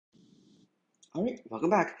All right, welcome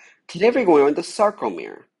back. Today we're going on the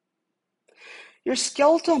sarcomere. Your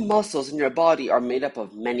skeletal muscles in your body are made up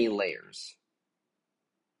of many layers.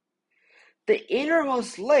 The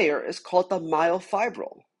innermost layer is called the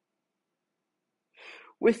myofibril.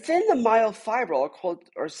 Within the myofibril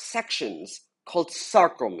are sections called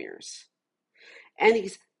sarcomeres. And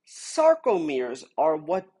these sarcomeres are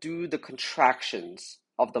what do the contractions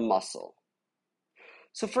of the muscle.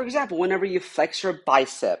 So for example, whenever you flex your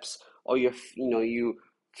biceps or you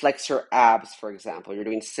flex your abs, for example, you're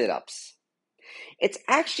doing sit-ups. It's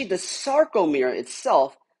actually the sarcomere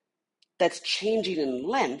itself that's changing in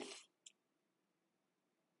length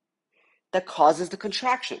that causes the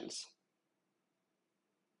contractions.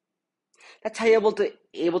 That's how you're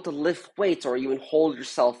able to lift weights or even hold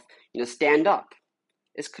yourself, stand up.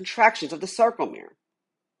 It's contractions of the sarcomere.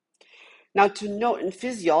 Now, to note, in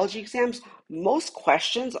physiology exams, most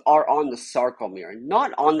questions are on the sarcomere,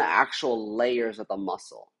 not on the actual layers of the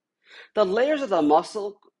muscle. The layers of the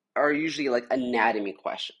muscle are usually like anatomy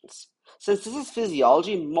questions. Since this is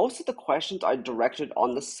physiology, most of the questions are directed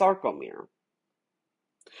on the sarcomere.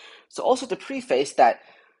 So also to preface that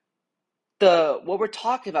what we're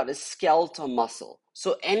talking about is skeletal muscle.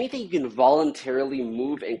 So anything you can voluntarily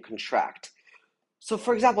move and contract. So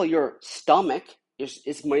for example, your stomach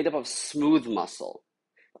is made up of smooth muscle.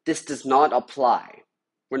 This does not apply.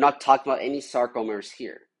 We're not talking about any sarcomeres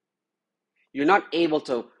here. You're not able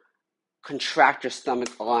to contract your stomach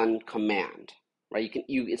on command, right?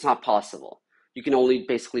 It's not possible. You can only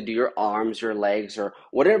basically do your arms, your legs, or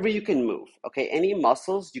whatever you can move. Okay, any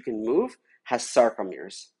muscles you can move has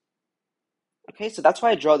sarcomeres. Okay, so that's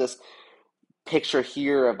why I draw this picture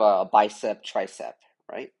here of a bicep, tricep,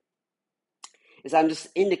 right? Is I'm just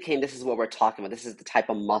indicating this is what we're talking about. This is the type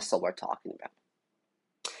of muscle we're talking about.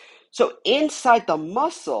 So inside the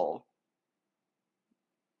muscle,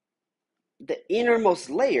 the innermost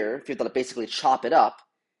layer, if you have to basically chop it up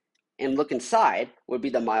and look inside, would be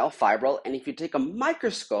the myofibril. And if you take a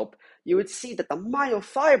microscope, you would see that the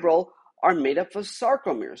myofibril are made up of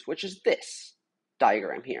sarcomeres, which is this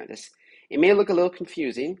diagram here. It may look a little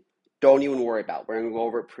confusing. Don't even worry about it. We're going to go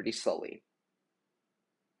over it pretty slowly.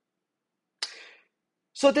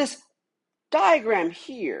 So this diagram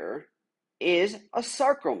here is a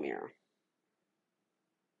sarcomere.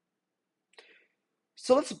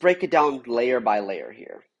 So let's break it down layer by layer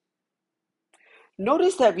here.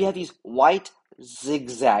 Notice that we have these white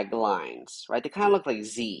zigzag lines, right? They kind of look like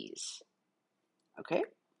Z's, okay?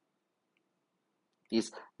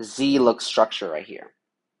 These Z-look structure right here.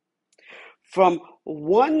 From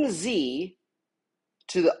one Z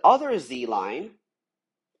to the other Z line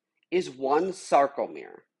is one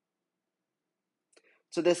sarcomere.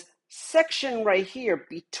 So this section right here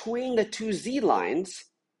between the two Z lines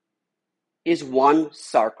is one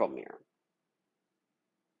sarcomere.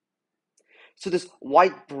 So this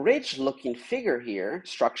white bridge looking figure here,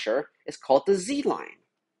 structure, is called the Z line.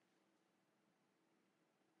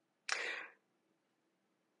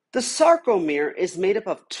 The sarcomere is made up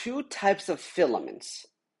of two types of filaments.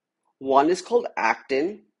 One is called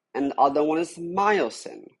actin and the other one is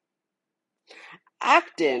myosin.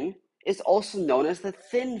 Actin is also known as the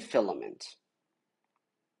thin filament.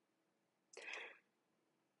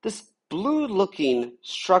 This blue-looking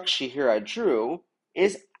structure here I drew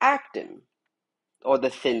is actin, or the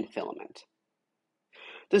thin filament.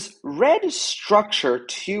 This red structure,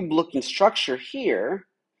 tube-looking structure here,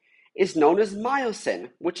 is known as myosin,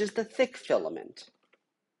 which is the thick filament.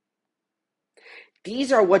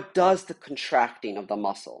 These are what does the contracting of the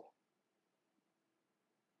muscle.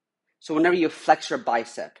 So whenever you flex your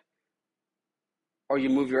bicep, or you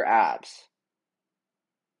move your abs,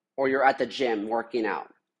 or you're at the gym working out,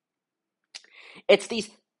 it's these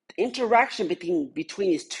interaction between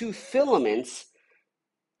these two filaments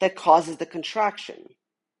that causes the contraction.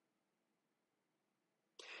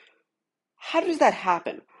 How does that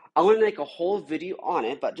happen? I'm going to make a whole video on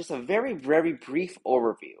it, but just a very, very brief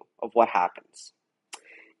overview of what happens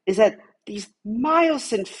is that these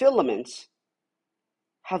myosin filaments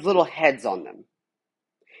have little heads on them.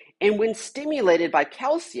 And when stimulated by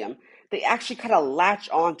calcium, they actually kind of latch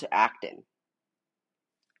on to actin.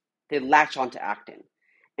 They latch onto actin.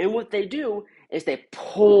 And what they do is they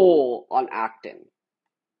pull on actin.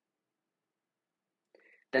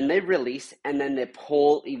 Then they release, and then they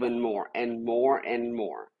pull even more and more and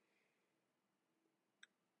more.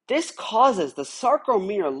 This causes the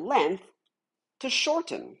sarcomere length to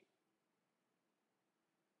shorten.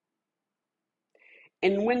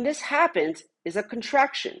 And when this happens, is a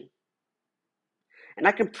contraction. And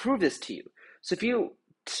I can prove this to you. So if you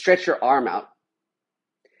stretch your arm out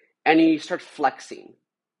and you start flexing,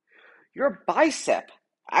 Your bicep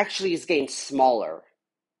actually is getting smaller.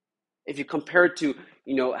 If you compare it to,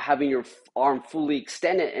 having your arm fully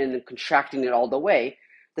extended and then contracting it all the way,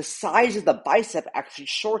 the size of the bicep actually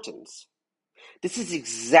shortens. This is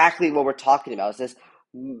exactly what we're talking about. Is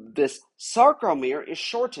this sarcomere is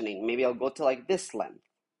shortening. Maybe I'll go to like this length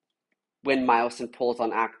when myosin pulls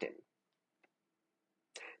on actin.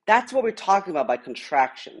 That's what we're talking about by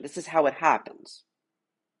contraction. This is how it happens.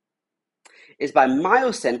 Is by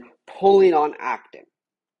myosin pulling on actin.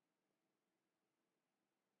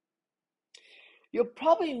 You'll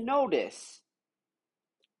probably notice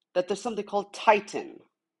that there's something called titin.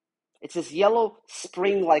 It's this yellow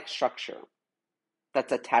spring-like structure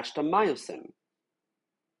that's attached to myosin.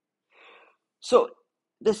 So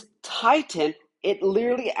this titin, it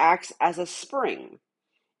literally acts as a spring.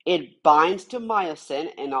 It binds to myosin,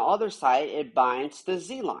 and on the other side, it binds to the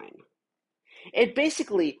Z-line. It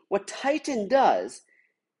basically, what titin does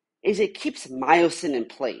is it keeps myosin in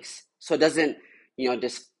place, so it doesn't,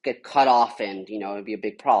 just get cut off and, it'd be a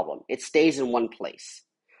big problem. It stays in one place,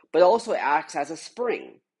 but it also acts as a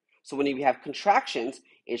spring. So when you have contractions,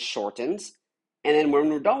 it shortens, and then when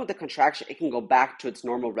we're done with the contraction, it can go back to its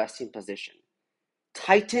normal resting position.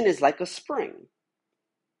 Titin is like a spring.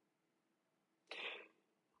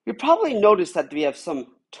 You probably noticed that we have some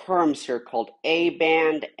terms here called A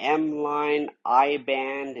band, M line, I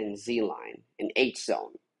band, and Z line, and H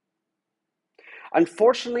zone.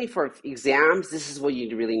 Unfortunately, for exams, this is what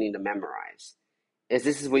you really need to memorize, is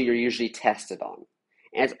this is what you're usually tested on.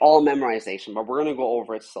 And it's all memorization, but we're going to go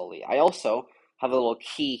over it slowly. I also have a little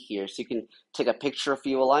key here, so you can take a picture if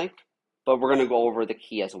you like, but we're going to go over the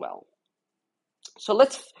key as well. So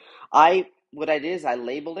what I did is I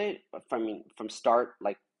labeled it from start,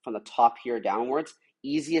 like from the top here downwards,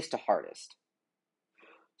 easiest to hardest.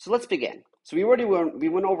 So let's begin. So we went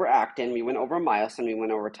over actin, we went over myosin, we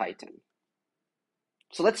went over titin.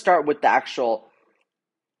 So let's start with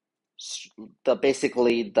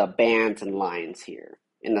basically the bands and lines here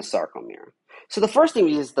in the sarcomere. So the first thing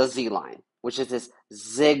is the Z line, which is this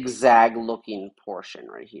zigzag looking portion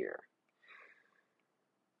right here.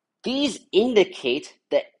 These indicate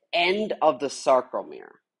the end of the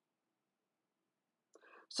sarcomere.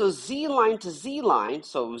 So Z line to Z line,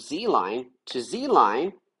 so Z line to Z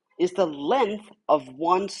line is the length of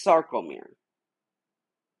one sarcomere.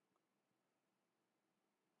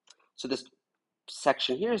 So this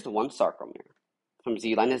section here is the one sarcomere from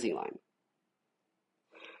Z line to Z line.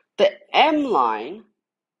 The M line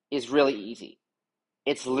is really easy.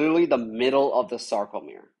 It's literally the middle of the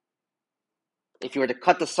sarcomere. If you were to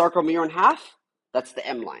cut the sarcomere in half, that's the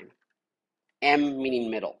M line. M meaning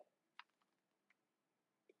middle.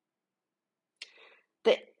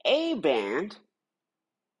 The A band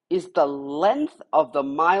is the length of the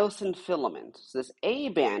myosin filament. So this A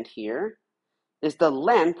band here is the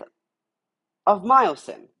length of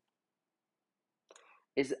myosin.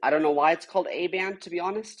 I don't know why it's called A band, to be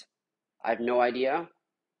honest. I have no idea.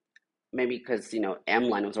 Maybe because, M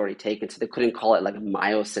line was already taken, so they couldn't call it like a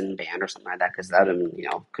myosin band or something like that, because that would have been,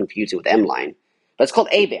 confusing with M line. But it's called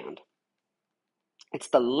A band. It's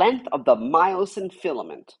the length of the myosin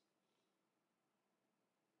filament.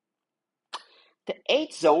 The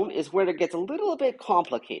H zone is where it gets a little bit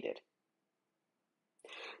complicated.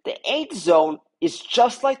 The H zone is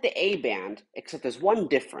just like the A band, except there's one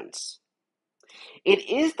difference. It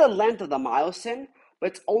is the length of the myosin, but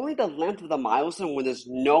it's only the length of the myosin when there's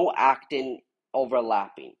no actin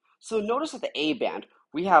overlapping. So notice at the A band,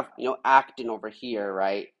 we have, actin over here,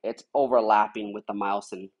 right? It's overlapping with the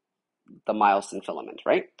myosin filament,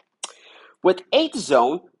 right? With H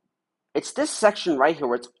zone, it's this section right here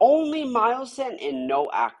where it's only myosin and no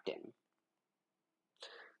actin.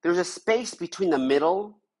 There's a space between the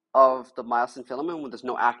middle of the myosin filament when there's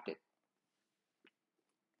no actin.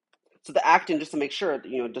 So the actin, just to make sure,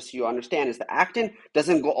 just so you understand, is the actin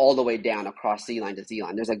doesn't go all the way down across Z line to Z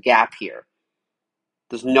line. There's a gap here.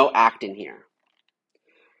 There's no actin here.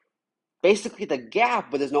 Basically, the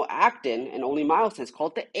gap where there's no actin and only myosin is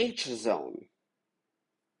called the H zone.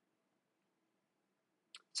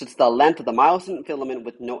 So it's the length of the myosin filament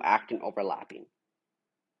with no actin overlapping.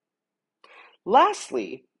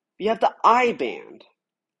 Lastly, we have the I band.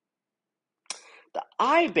 The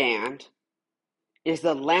I band is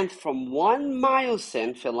the length from one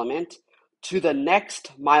myosin filament to the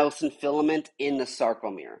next myosin filament in the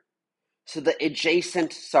sarcomere. So the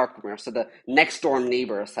adjacent sarcomere, so the next door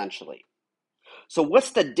neighbor essentially. So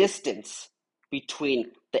what's the distance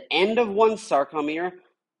between the end of one sarcomere,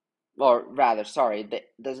 or rather, sorry,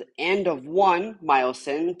 the end of one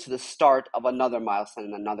myosin to the start of another myosin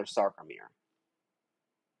in another sarcomere?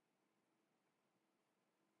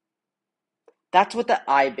 That's what the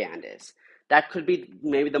I band is. That could be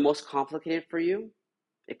maybe the most complicated for you.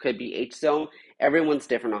 It could be H zone. Everyone's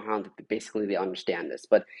different on how basically they understand this.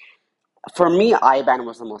 But for me, I band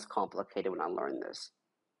was the most complicated when I learned this.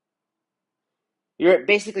 You're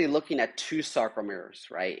basically looking at two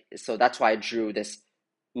sarcomeres, right? So that's why I drew this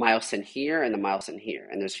myosin here and the myosin here,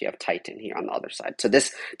 and there's you have titin here on the other side. So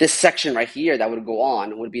this section right here that would go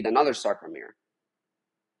on would be another sarcomere.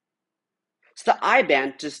 So the I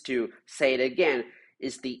band, just to say it again,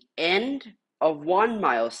 is the end of one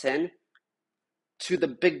myosin to the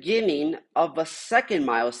beginning of a second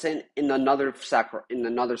myosin in another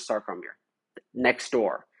sarcomere next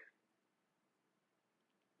door.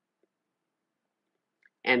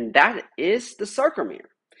 And that is the sarcomere.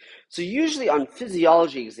 So usually on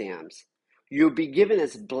physiology exams, you'll be given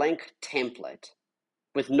this blank template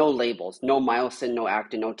with no labels, no myosin, no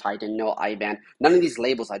actin, no titin, no I band, none of these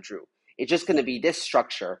labels I drew. It's just going to be this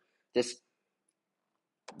structure, this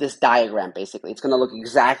diagram basically. It's going to look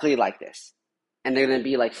exactly like this. And they're going to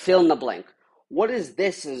be like, fill in the blank. What is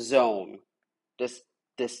this zone?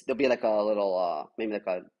 There'll be like a little, maybe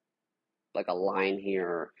like a line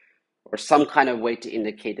here or some kind of way to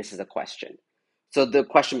indicate this is a question. So the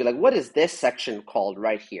question would be like, what is this section called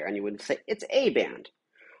right here? And you would say, it's A band.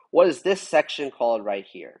 What is this section called right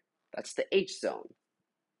here? That's the H zone.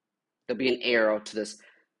 There'll be an arrow to this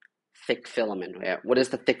thick filament. What is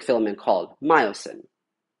the thick filament called? Myosin.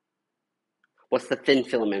 What's the thin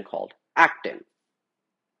filament called? Actin.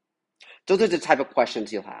 Those are the type of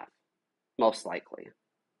questions you'll have, most likely.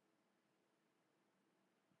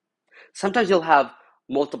 Sometimes you'll have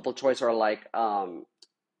multiple choice or like a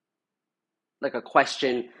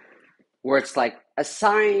question where it's like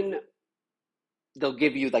assign, they'll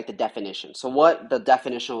give you like the definition. So what the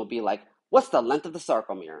definition will be like, what's the length of the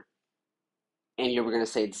sarcomere? And you're going to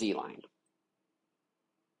say it's Z line.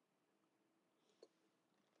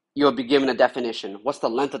 You'll be given a definition. What's the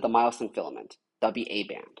length of the myosin filament? That'll be A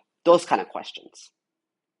band. Those kind of questions.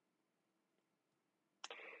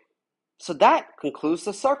 So that concludes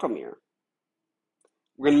the sarcomere.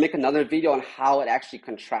 We're going to make another video on how it actually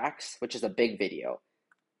contracts, which is a big video.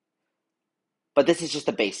 But this is just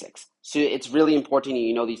the basics. So it's really important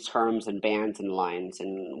you know these terms and bands and lines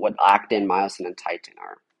and what actin, myosin, and titin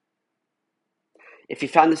are. If you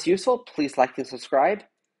found this useful, please like and subscribe.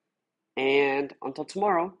 And until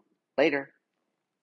tomorrow, later.